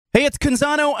Hey, it's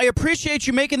Canzano. I appreciate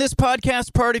you making this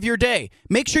podcast part of your day.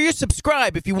 Make sure you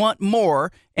subscribe if you want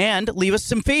more and leave us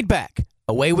some feedback.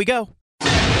 Away we go.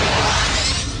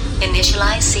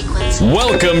 Initialize sequence.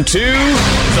 Welcome to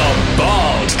The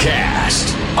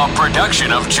Baldcast, a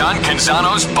production of John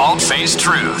Canzano's Bald-Faced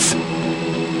Truth.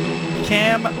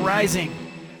 Cam Rising,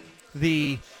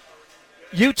 the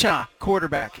Utah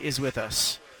quarterback, is with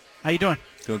us. How you doing?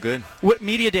 Doing good. What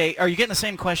media day? Are you getting the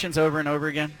same questions over and over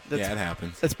again? Yeah, it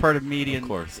happens. That's part of media. Of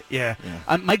course. Yeah.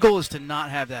 My goal is to not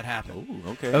have that happen. Ooh,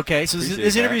 okay. Okay, so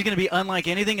this interview is going to be unlike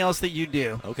anything else that you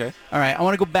do. Okay. All right, I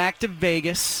want to go back to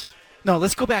Vegas. No,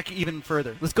 let's go back even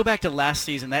further. Let's go back to last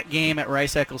season, that game at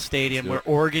Rice-Eccles Stadium where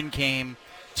Oregon came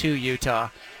to Utah.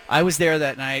 I was there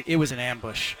that night. It was an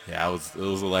ambush. Yeah, it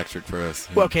was electric for us.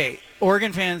 Well, okay,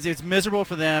 Oregon fans, it's miserable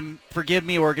for them. Forgive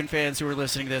me, Oregon fans who are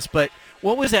listening to this, but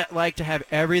what was that like to have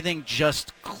everything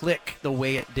just click the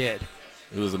way it did?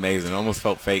 It was amazing. It almost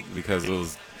felt fake because it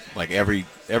was like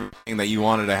everything that you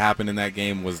wanted to happen in that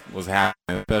game was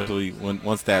happening, especially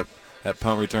once that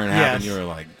punt return happened. You were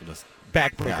like, just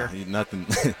backbreaker. Yeah, nothing.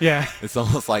 Yeah. It's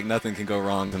almost like nothing can go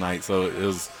wrong tonight. So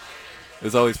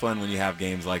it's always fun when you have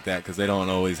games like that because they don't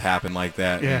always happen like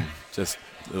that. Yeah. And just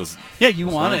it was. Yeah, you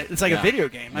want fun. it. It's like a video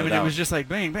game. I mean, it was just like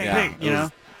bang, bang, bang. You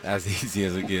know, as easy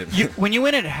as it gets. When you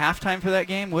went in at halftime for that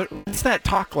game, what's that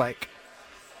talk like?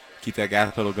 Keep that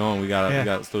gas pedal going. We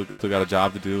still got a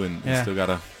job to do, and still got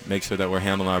to make sure that we're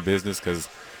handling our business because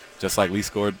just like we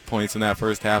scored points in that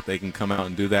first half, they can come out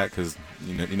and do that because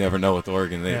you never know with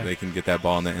Oregon. They can get that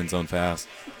ball in the end zone fast.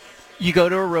 You go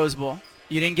to a Rose Bowl.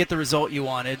 You didn't get the result you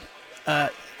wanted.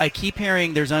 I keep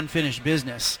hearing there's unfinished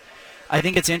business. I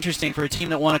think it's interesting for a team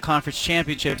that won a conference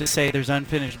championship to say there's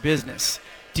unfinished business.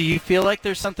 Do you feel like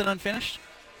there's something unfinished?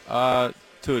 To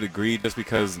a degree, just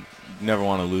because you never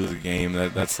want to lose a game.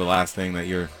 That's the last thing that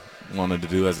you're wanted to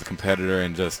do as a competitor,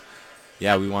 and just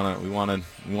we want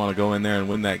to go in there and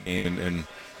win that game, and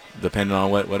depending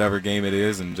on whatever game it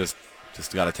is, and just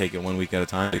got to take it 1 week at a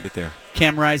time to get there.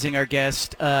 Cam Rising, our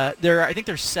guest. I think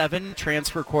there's 7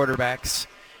 transfer quarterbacks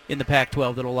in the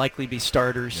Pac-12 that will likely be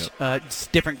starters. Yep. It's a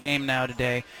different game now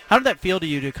today. How did that feel to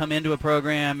you to come into a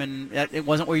program and it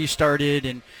wasn't where you started,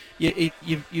 and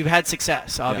you've had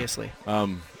success, obviously? Yeah.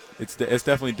 It's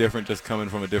definitely different just coming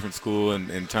from a different school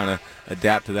and trying to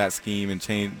adapt to that scheme and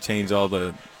change all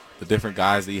the different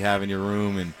guys that you have in your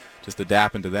room and just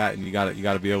adapt into that. And you got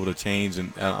to be able to change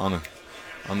and on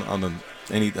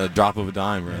any drop of a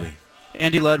dime, really.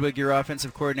 Andy Ludwig, your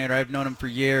offensive coordinator, I've known him for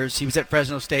years. He was at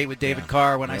Fresno State with David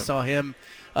Carr when I saw him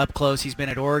up close. He's been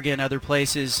at Oregon, other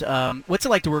places. What's it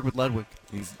like to work with Ludwig?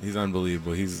 He's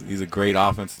unbelievable. He's a great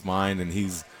offensive mind, and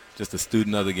he's just a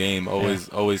student of the game,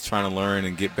 always trying to learn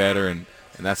and get better, and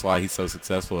that's why he's so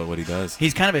successful at what he does.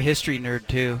 He's kind of a history nerd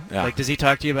too. Yeah. Like, does he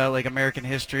talk to you about like American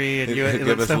history and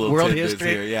world history?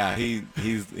 Here. Yeah,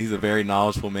 he's a very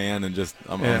knowledgeable man, and just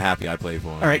I'm happy I play for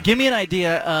him. All right, give me an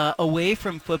idea away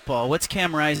from football. What's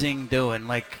Cam Rising doing?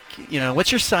 Like,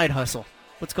 what's your side hustle?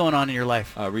 What's going on in your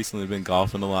life? Recently been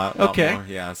golfing a lot. Okay. More.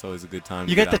 Yeah, it's always a good time.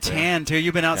 You got the tan too.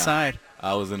 You've been outside.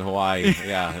 I was in Hawaii.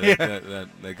 Yeah,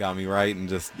 that got me right, and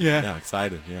just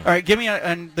excited. Yeah. All right, give me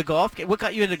and the golf. What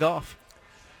got you into golf?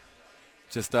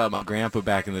 Just my grandpa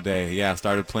back in the day. Yeah, I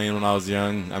started playing when I was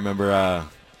young. I remember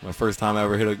my first time I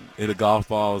ever hit a golf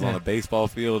ball was on a baseball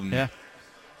field, and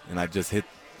I just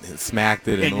smacked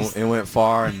it, and it went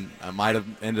far, and I might have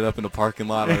ended up in a parking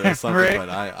lot or something, right. But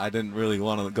I didn't really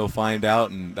want to go find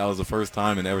out, and that was the first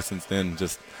time, and ever since then,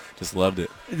 just loved it.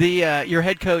 Your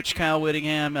head coach, Kyle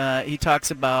Whittingham, he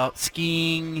talks about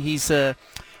skiing. He's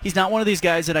not one of these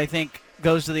guys that I think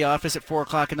goes to the office at 4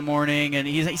 o'clock in the morning, and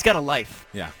he's got a life.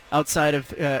 Yeah. Outside of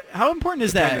how important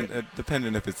is that?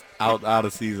 Depending if it's out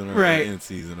of season or in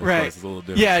season. Of course, it's a little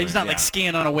different. Yeah, he's not like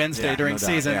skiing on a Wednesday during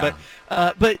season.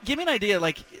 Yeah. But give me an idea.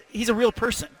 Like, he's a real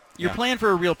person. You're playing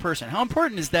for a real person. How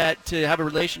important is that to have a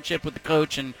relationship with the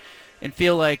coach and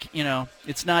feel like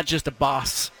it's not just a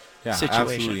boss situation?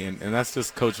 Absolutely. And that's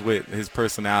just Coach Witt, his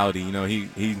personality.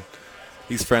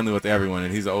 He's friendly with everyone,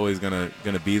 and he's always gonna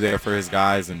be there for his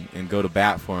guys and go to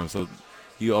bat for them. So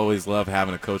you always love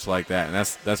having a coach like that, and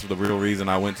that's the real reason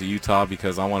I went to Utah,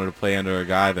 because I wanted to play under a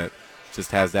guy that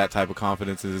just has that type of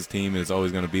confidence in his team and is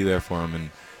always going to be there for him. And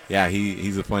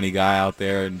he's a funny guy out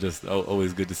there, and just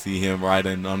always good to see him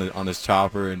riding on his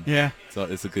chopper. And so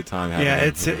it's a good time having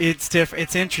him. It's different.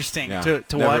 It's interesting to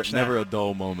watch that. Never a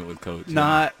dull moment with Coach.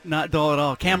 Not dull at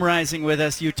all. Cam Rising with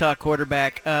us, Utah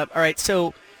quarterback. All right,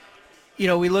 so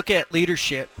we look at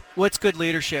leadership. What's good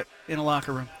leadership in a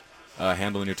locker room?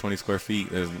 Handling your 20 square feet.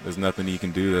 There's nothing you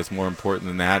can do that's more important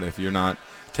than that. If you're not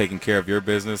taking care of your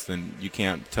business, then you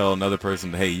can't tell another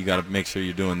person, hey, you got to make sure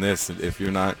you're doing this. If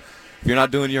you're not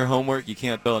doing your homework, you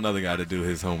can't tell another guy to do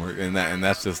his homework, and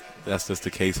that's just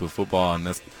the case with football, and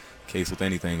that's the case with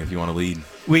anything if you want to lead.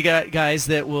 We got guys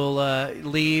that will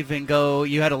leave and go.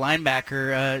 You had a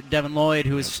linebacker, Devin Lloyd,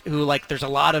 who there's a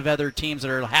lot of other teams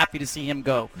that are happy to see him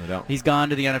go. No doubt. He's gone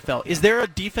to the NFL. Is there a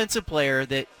defensive player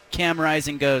that Cam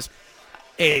Rising goes,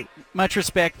 hey, much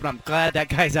respect, but I'm glad that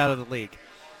guy's out of the league?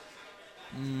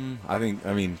 I mean,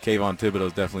 Kayvon Thibodeau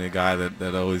is definitely a guy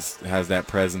that always has that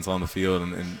presence on the field,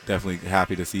 and definitely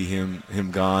happy to see him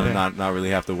gone and not really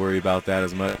have to worry about that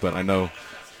as much. But I know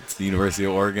it's the University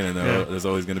of Oregon, and there's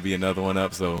always going to be another one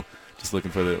up. So just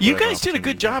looking for the. You guys did a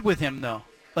good job with him, though.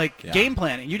 Game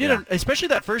planning. You did, especially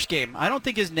that first game. I don't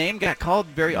think his name got called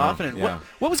very often. Yeah.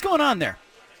 What was going on there?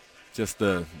 Just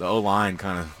the O-line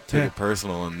kind of took it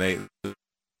personal, and they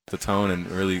the tone and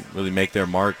really make their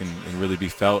mark and really be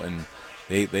felt, and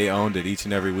they owned it each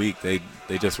and every week. They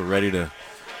just were ready to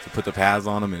put the pads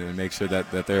on them and make sure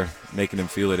that they're making them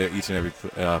feel it each and every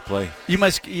play.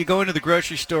 You go into the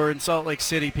grocery store in Salt Lake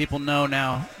City, people know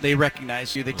now, they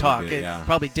recognize you, they talk. It's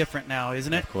probably different now,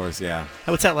 isn't it? Of course, yeah.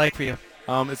 What's that like for you?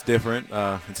 It's different.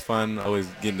 It's fun always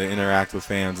getting to interact with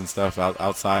fans and stuff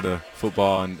outside of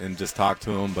football and just talk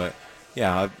to them. But,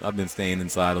 yeah, I've been staying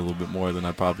inside a little bit more than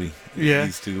I probably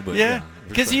used to. But yeah,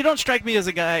 because you don't strike me as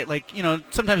a guy,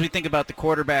 sometimes we think about the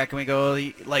quarterback and we go, oh,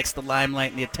 he likes the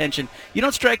limelight and the attention. You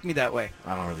don't strike me that way.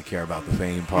 I don't really care about the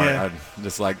fame part. Yeah. I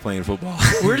just like playing football.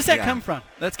 Where does that come from?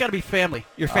 That's got to be family,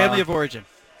 your family of origin.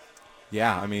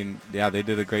 Yeah, I mean, they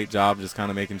did a great job just kind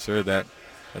of making sure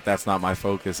that's not my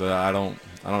focus. I don't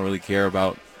really care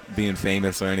about being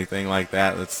famous or anything like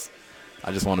that.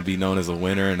 I just want to be known as a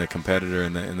winner and a competitor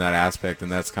in that aspect,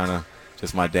 and that's kind of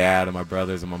just my dad and my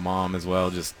brothers and my mom as well,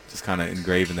 just kind of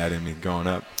engraving that in me growing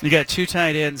up. You got two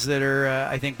tight ends that are,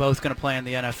 I think, both going to play in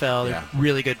the NFL. They're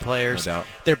really good players. No doubt.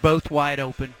 They're both wide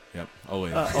open. Yep,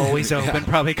 always. Always open.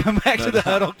 Probably come back to the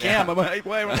huddle. Cam, why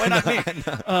not me?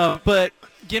 But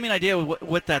give me an idea of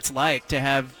what that's like to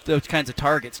have those kinds of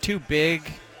targets. Two big,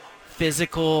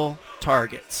 physical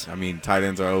targets. I mean, tight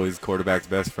ends are always quarterbacks'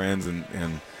 best friends, and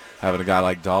having a guy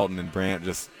like Dalton and Brant,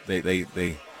 just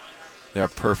they're a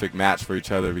perfect match for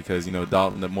each other because,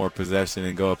 Dalton, the more possession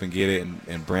and go up and get it,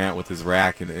 and Brant with his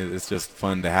rack, and it's just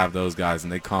fun to have those guys,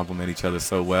 and they complement each other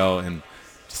so well, and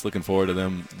just looking forward to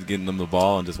them getting them the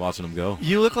ball and just watching them go.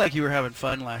 You look like you were having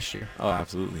fun last year. Oh,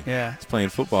 absolutely. Yeah. It's playing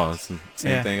football. It's the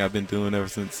same thing I've been doing ever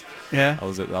since I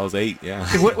was 8, yeah.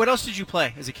 What else did you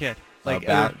play as a kid?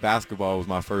 Basketball was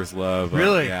my first love.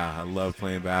 Really? Yeah, I love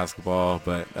playing basketball,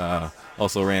 but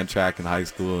also ran track in high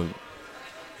school.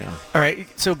 Yeah. All right,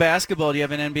 so basketball, do you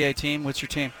have an NBA team? What's your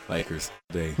team? Lakers.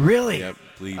 Really? Yep,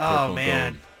 bleed purple and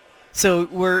man. gold.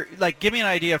 So give me an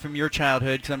idea from your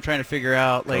childhood because I'm trying to figure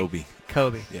out,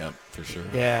 Kobe. Yeah, for sure.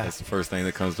 Yeah. That's the first thing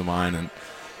that comes to mind, and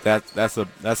that's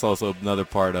also another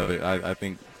part of it. I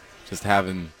think just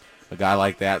having a guy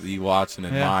like that you watch and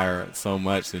admire so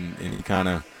much, and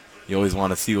you always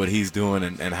want to see what he's doing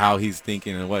and how he's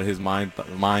thinking and what his mind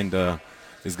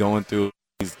is going through.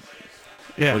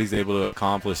 What he's able to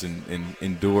accomplish and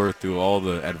endure through all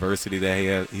the adversity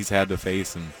that he's had to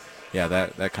face, and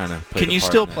that kind of. Can you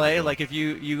still play? If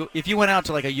you went out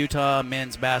to a Utah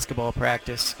men's basketball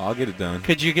practice, I'll get it done.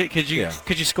 Could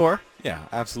you score? Yeah,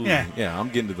 absolutely. Yeah, I'm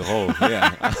getting to the hole.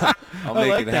 Yeah, I'll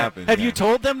make it happen. Have you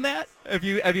told them that? Have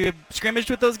you scrimmaged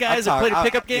with those guys and played a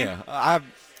pickup game? Yeah, I've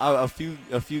a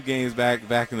few games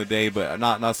back in the day, but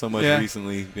not so much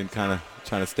recently. Been kind of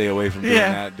trying to stay away from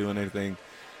doing anything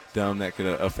dumb that could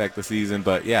affect the season.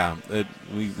 But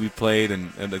we played,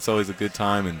 and it's always a good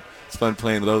time, and it's fun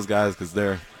playing with those guys because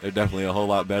they're definitely a whole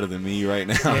lot better than me right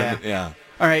now. Yeah.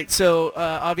 All right, so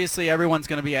obviously everyone's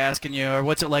going to be asking you, or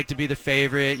what's it like to be the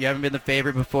favorite? You haven't been the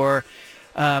favorite before.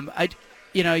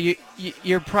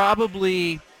 You're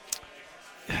probably.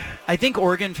 I think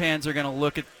Oregon fans are going to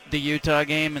look at the Utah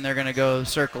game and they're going to go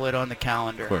circle it on the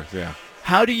calendar. Of course, yeah.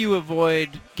 How do you avoid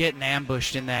getting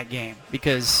ambushed in that game?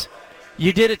 Because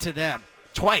you did it to them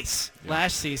twice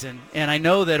last season, and I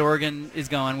know that Oregon is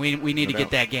going, we need to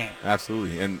get that game.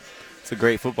 Absolutely, and it's a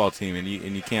great football team, and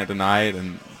you can't deny it,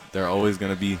 and they're always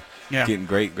going to be getting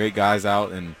great guys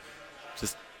out, and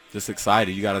just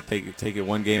excited. You got to take it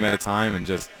one game at a time, and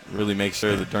just really make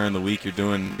sure that during the week you're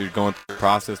going through the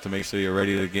process to make sure you're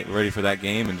ready for that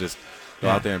game, and just go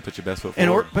out there and put your best foot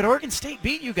forward. But Oregon State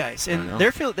beat you guys, and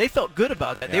they felt good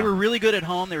about that. Yeah. They were really good at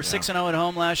home. They were 6-0 at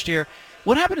home last year.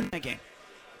 What happened in that game?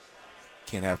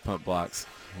 Can't have punt blocks.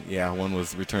 Yeah, one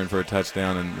was returned for a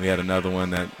touchdown, and we had another one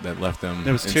that left them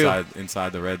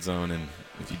inside the red zone, and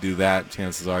if you do that,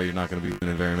 chances are you're not going to be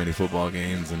winning very many football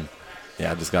games. And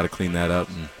I just got to clean that up.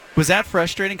 And was that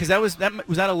frustrating? Because was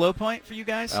that a low point for you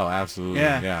guys? Oh, absolutely.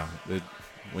 Yeah.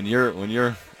 When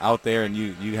you're out there and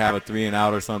you have a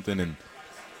 3-and-out or something, and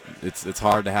it's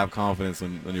hard to have confidence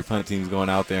when your punt team's going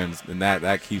out there and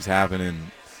that keeps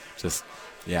happening. Just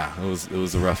it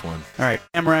was a rough one. All right,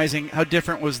 Cam Rising, how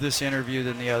different was this interview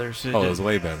than the others? It was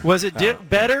way better. Was it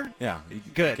better? Yeah.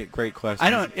 Good. Great question. I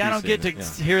don't get to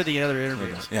hear the other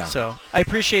interviews. Yeah. So I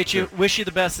appreciate you. Sure. Wish you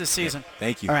the best this season.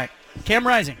 Thank you. All right, Cam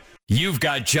Rising. You've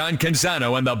got John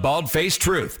Canzano and the Bald-Faced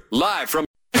Truth, live from...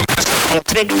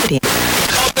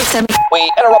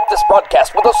 We interrupt this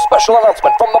broadcast with a special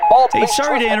announcement from the Bald-Faced Truth.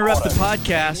 Sorry to interrupt the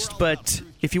headquarters. podcast, but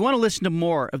if you want to listen to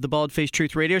more of the Bald-Faced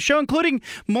Truth radio show, including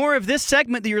more of this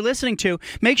segment that you're listening to,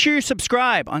 make sure you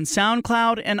subscribe on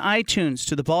SoundCloud and iTunes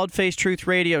to the Bald-Faced Truth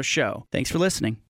radio show. Thanks for listening.